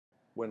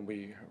when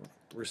we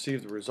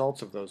receive the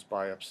results of those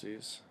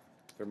biopsies,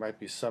 there might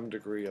be some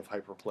degree of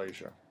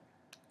hyperplasia.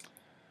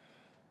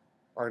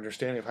 Our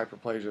understanding of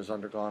hyperplasia has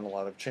undergone a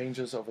lot of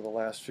changes over the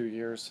last few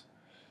years.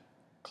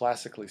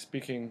 Classically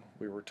speaking,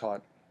 we were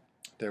taught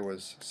there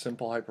was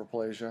simple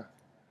hyperplasia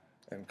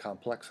and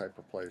complex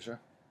hyperplasia,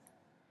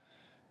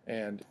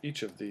 and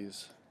each of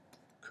these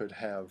could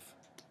have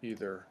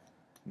either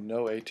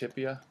no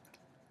atypia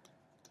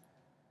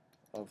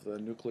of the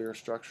nuclear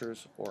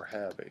structures or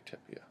have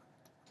atypia.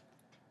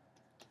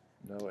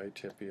 No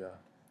atypia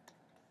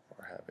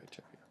or have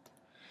atypia.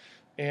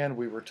 And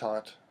we were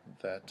taught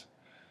that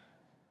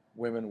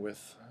women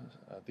with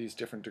these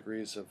different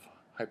degrees of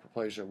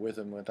hyperplasia with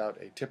and without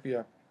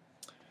atypia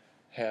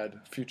had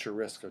future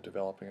risk of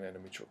developing an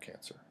endometrial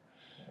cancer.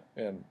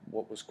 And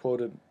what was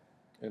quoted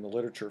in the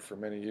literature for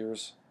many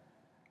years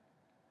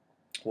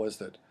was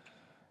that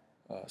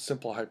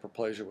simple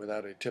hyperplasia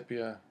without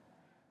atypia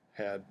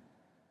had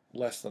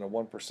less than a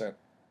 1%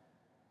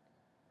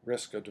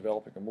 risk of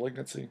developing a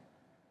malignancy.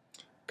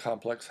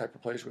 Complex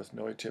hyperplasia with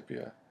no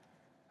atypia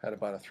had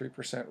about a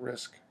 3%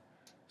 risk.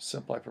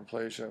 Simple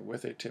hyperplasia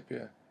with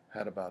atypia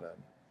had about a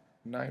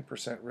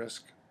 9%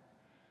 risk.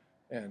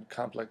 And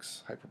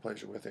complex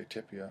hyperplasia with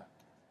atypia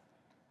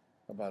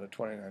about a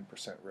 29%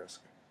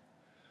 risk.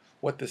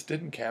 What this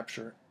didn't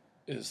capture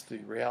is the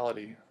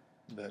reality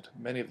that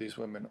many of these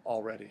women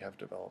already have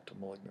developed a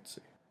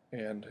malignancy.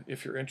 And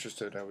if you're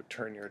interested, I would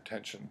turn your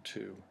attention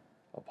to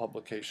a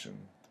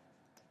publication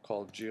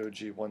called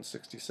GOG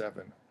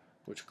 167,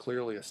 which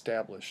clearly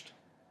established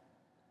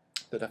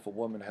that if a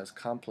woman has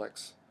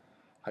complex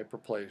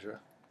hyperplasia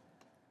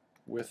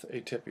with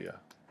atypia,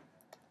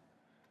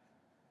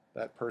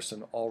 that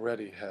person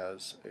already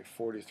has a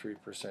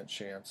 43%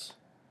 chance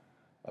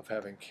of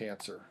having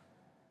cancer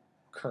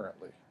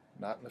currently,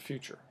 not in the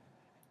future,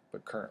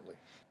 but currently.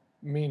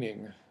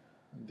 Meaning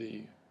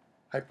the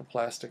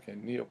hyperplastic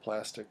and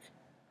neoplastic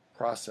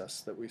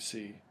process that we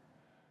see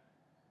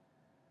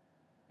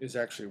is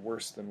actually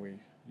worse than we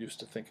used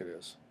to think it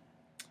is.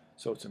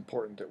 So it's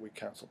important that we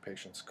counsel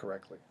patients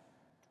correctly.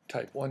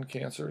 Type 1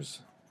 cancers,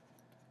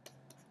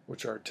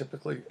 which are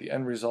typically the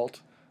end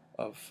result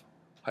of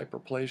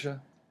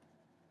hyperplasia,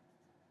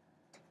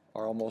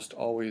 are almost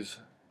always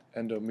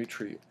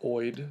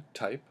endometrioid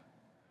type,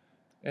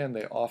 and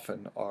they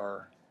often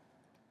are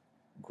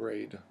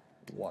grade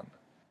 1.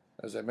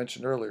 As I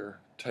mentioned earlier,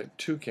 type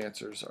 2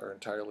 cancers are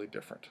entirely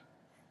different.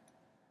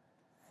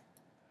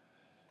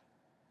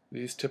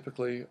 These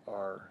typically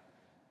are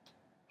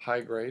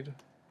high grade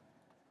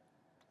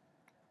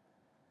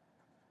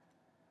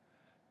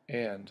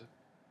and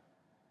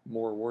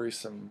more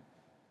worrisome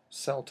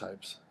cell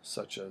types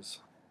such as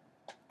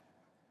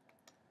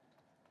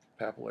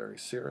papillary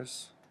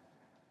serous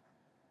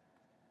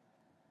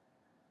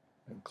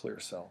and clear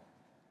cell.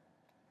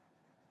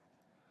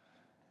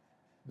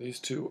 These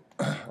two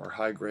are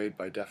high grade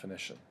by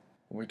definition.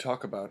 When we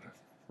talk about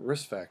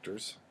risk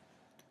factors,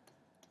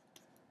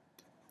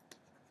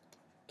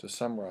 to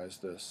summarize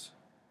this,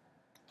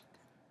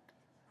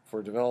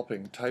 for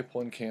developing type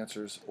 1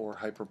 cancers or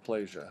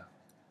hyperplasia,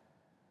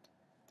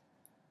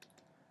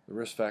 the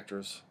risk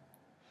factors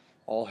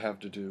all have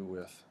to do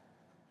with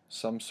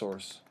some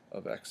source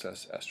of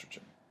excess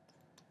estrogen.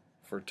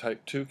 For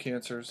type 2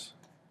 cancers,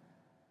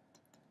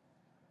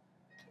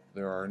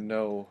 there are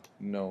no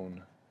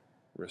known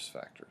risk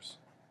factors.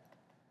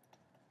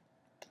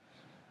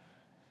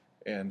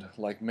 And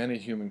like many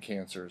human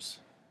cancers,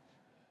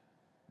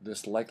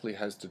 this likely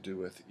has to do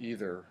with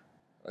either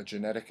a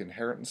genetic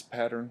inheritance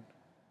pattern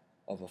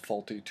of a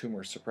faulty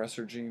tumor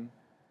suppressor gene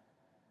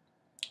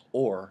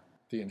or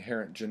the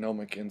inherent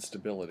genomic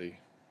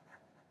instability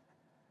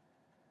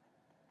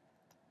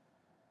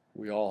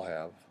we all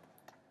have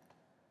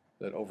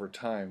that over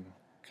time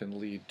can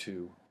lead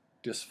to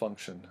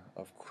dysfunction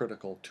of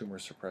critical tumor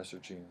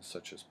suppressor genes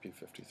such as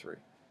p53.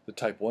 The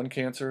type 1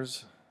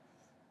 cancers,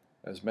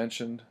 as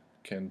mentioned,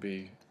 can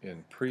be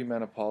in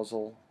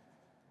premenopausal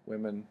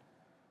women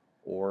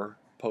or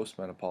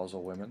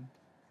postmenopausal women.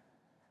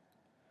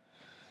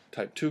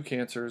 Type 2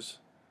 cancers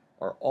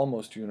are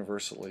almost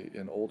universally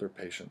in older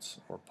patients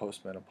or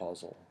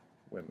postmenopausal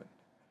women.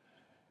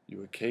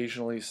 You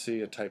occasionally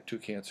see a type 2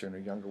 cancer in a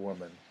younger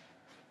woman,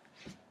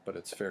 but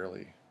it's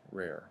fairly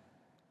rare.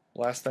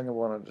 Last thing I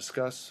want to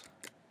discuss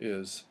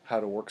is how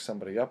to work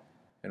somebody up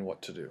and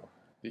what to do.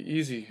 The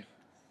easy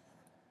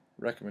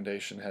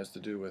recommendation has to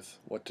do with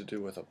what to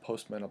do with a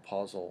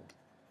postmenopausal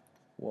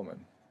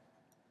woman.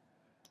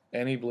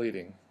 Any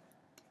bleeding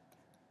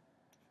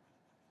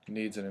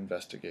needs an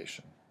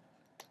investigation.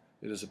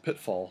 It is a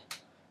pitfall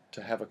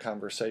to have a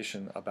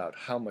conversation about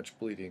how much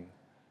bleeding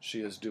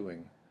she is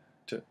doing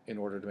in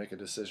order to make a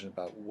decision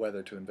about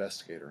whether to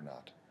investigate or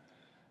not.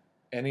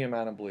 Any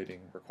amount of bleeding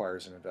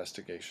requires an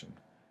investigation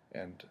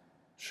and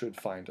should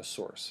find a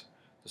source.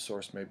 The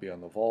source may be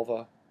on the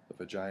vulva, the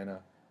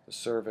vagina, the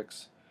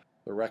cervix,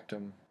 the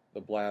rectum,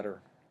 the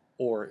bladder,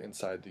 or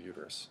inside the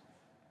uterus.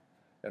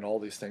 And all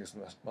these things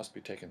must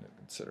be taken into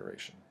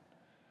consideration.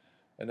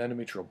 An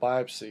endometrial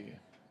biopsy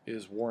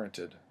is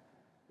warranted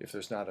if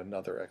there's not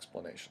another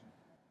explanation.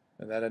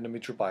 And that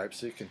endometrial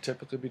biopsy can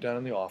typically be done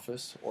in the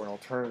office, or an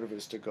alternative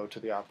is to go to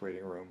the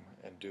operating room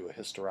and do a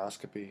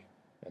hysteroscopy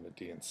and a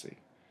D&C.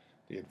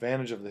 The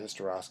advantage of the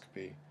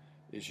hysteroscopy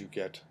is you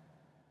get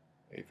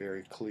a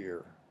very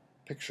clear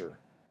picture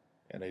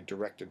and a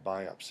directed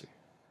biopsy.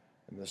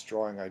 In this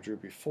drawing I drew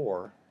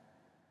before,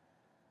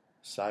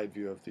 side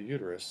view of the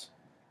uterus,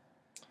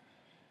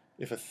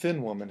 if a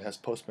thin woman has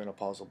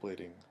postmenopausal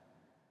bleeding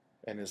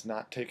and is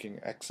not taking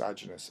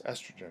exogenous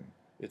estrogen,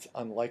 it's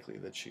unlikely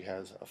that she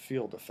has a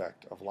field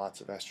effect of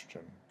lots of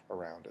estrogen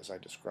around, as I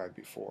described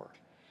before.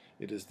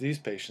 It is these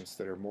patients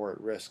that are more at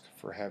risk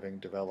for having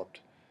developed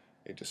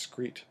a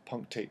discrete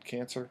punctate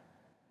cancer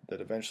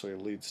that eventually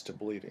leads to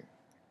bleeding.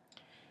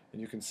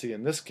 And you can see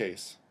in this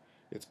case,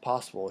 it's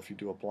possible if you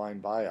do a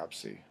blind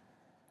biopsy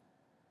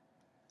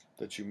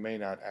that you may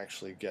not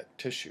actually get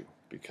tissue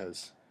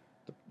because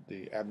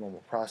the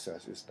abnormal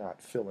process is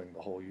not filling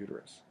the whole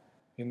uterus.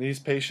 In these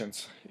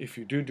patients, if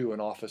you do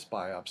an office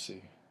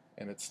biopsy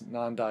and it's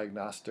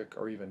non-diagnostic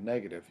or even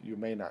negative, you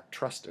may not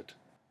trust it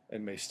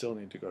and may still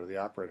need to go to the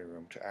operating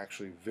room to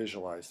actually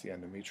visualize the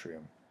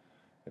endometrium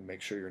and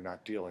make sure you're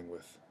not dealing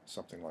with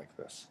something like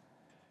this.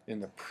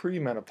 In the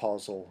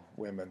premenopausal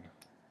women,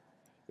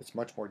 it's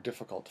much more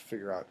difficult to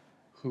figure out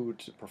who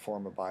to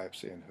perform a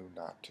biopsy and who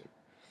not to.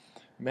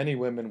 Many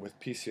women with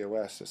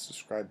PCOS, as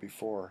described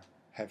before,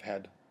 have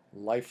had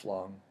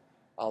lifelong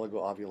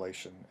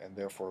oligoovulation and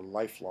therefore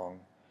lifelong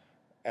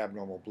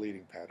abnormal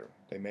bleeding pattern.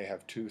 They may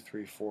have 2,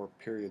 3, 4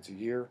 periods a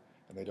year,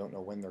 and they don't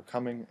know when they're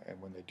coming,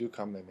 and when they do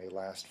come, they may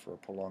last for a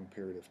prolonged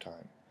period of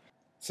time.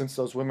 Since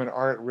those women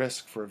are at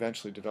risk for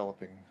eventually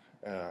developing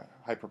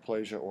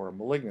hyperplasia or a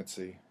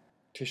malignancy,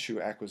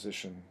 tissue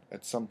acquisition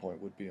at some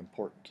point would be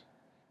important.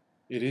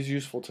 It is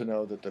useful to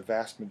know that the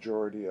vast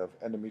majority of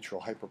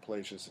endometrial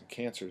hyperplasias and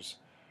cancers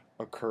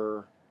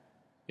occur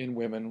in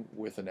women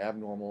with an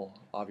abnormal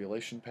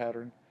ovulation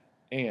pattern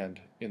and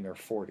in their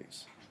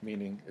 40s,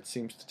 meaning it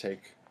seems to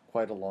take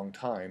quite a long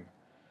time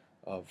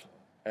of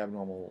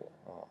abnormal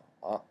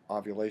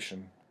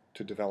ovulation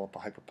to develop a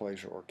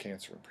hyperplasia or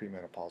cancer in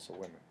premenopausal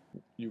women.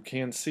 You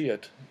can see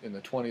it in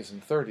the 20s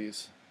and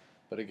 30s,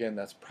 but again,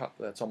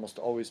 that's almost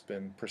always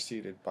been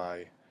preceded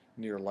by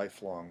near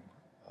lifelong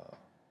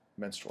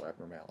menstrual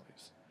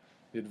abnormalities.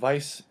 The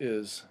advice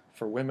is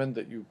for women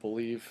that you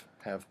believe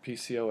have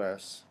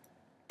PCOS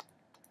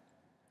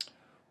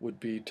would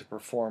be to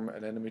perform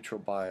an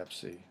endometrial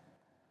biopsy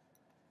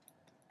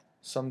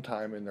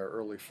sometime in their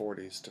early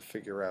 40s to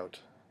figure out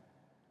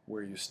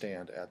where you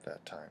stand at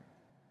that time.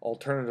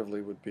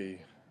 Alternatively would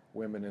be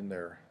women in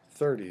their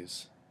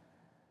 30s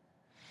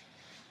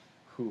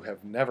who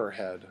have never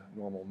had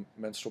normal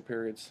menstrual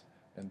periods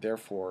and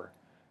therefore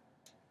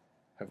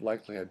have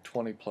likely had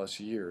 20 plus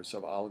years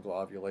of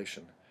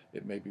oligoovulation.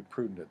 It may be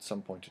prudent at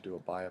some point to do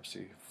a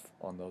biopsy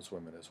on those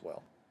women as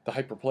well. The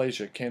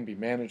hyperplasia can be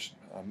managed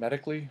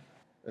medically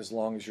as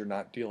long as you're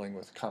not dealing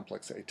with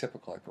complex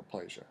atypical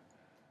hyperplasia.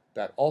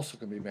 That also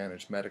can be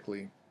managed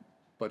medically,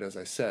 but as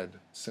I said,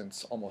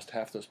 since almost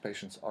half those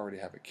patients already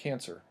have a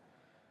cancer,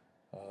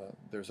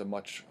 there's a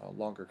much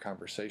longer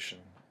conversation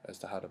as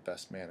to how to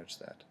best manage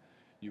that.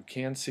 You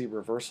can see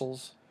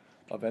reversals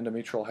of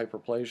endometrial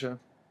hyperplasia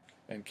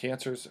and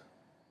cancers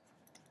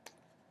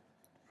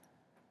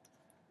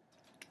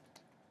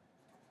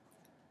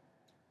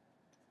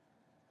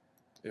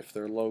if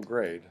they're low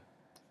grade.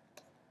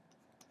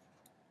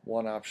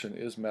 One option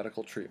is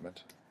medical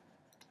treatment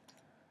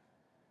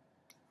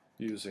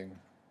using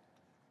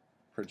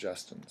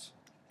progestins,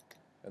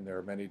 and there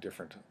are many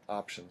different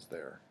options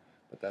there,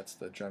 but that's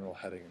the general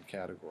heading and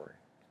category.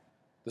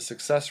 The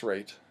success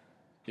rate,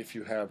 if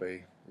you have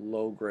a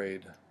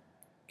low-grade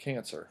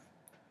cancer,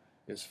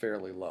 is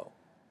fairly low,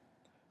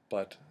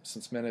 but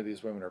since many of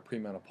these women are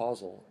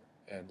premenopausal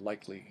and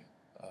likely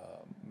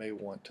may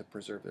want to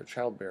preserve their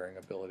childbearing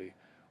ability,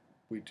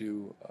 we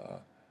do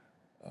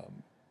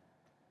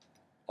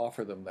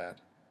offer them that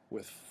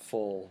with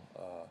full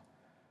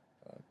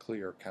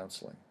clear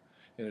counseling.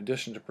 In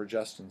addition to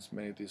progestins,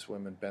 many of these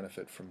women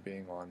benefit from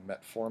being on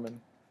metformin,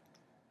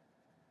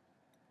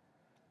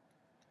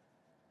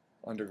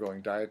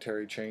 undergoing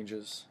dietary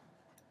changes,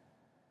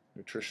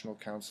 nutritional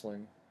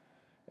counseling,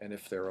 and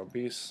if they're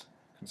obese,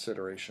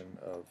 consideration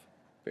of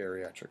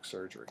bariatric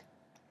surgery.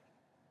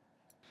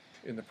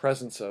 In the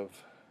presence of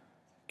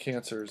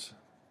cancers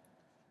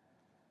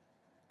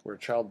where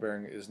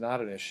childbearing is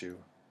not an issue,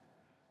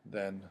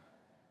 then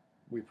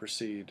we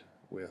proceed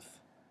with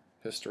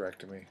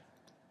hysterectomy,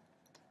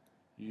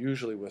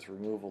 usually with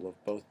removal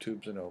of both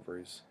tubes and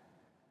ovaries,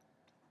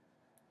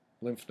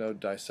 lymph node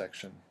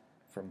dissection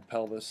from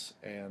pelvis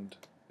and,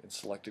 in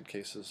selected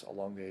cases,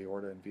 along the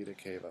aorta and vena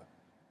cava,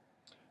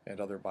 and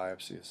other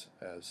biopsies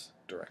as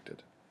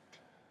directed.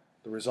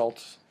 The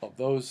results of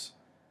those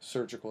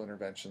surgical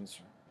interventions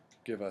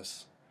give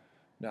us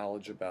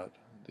knowledge about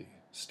the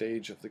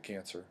stage of the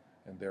cancer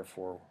and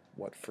therefore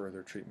what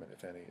further treatment,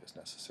 if any, is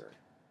necessary.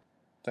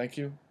 Thank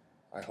you.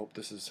 I hope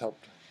this has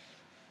helped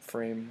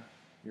frame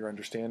your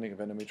understanding of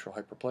endometrial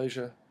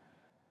hyperplasia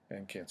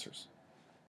and cancers.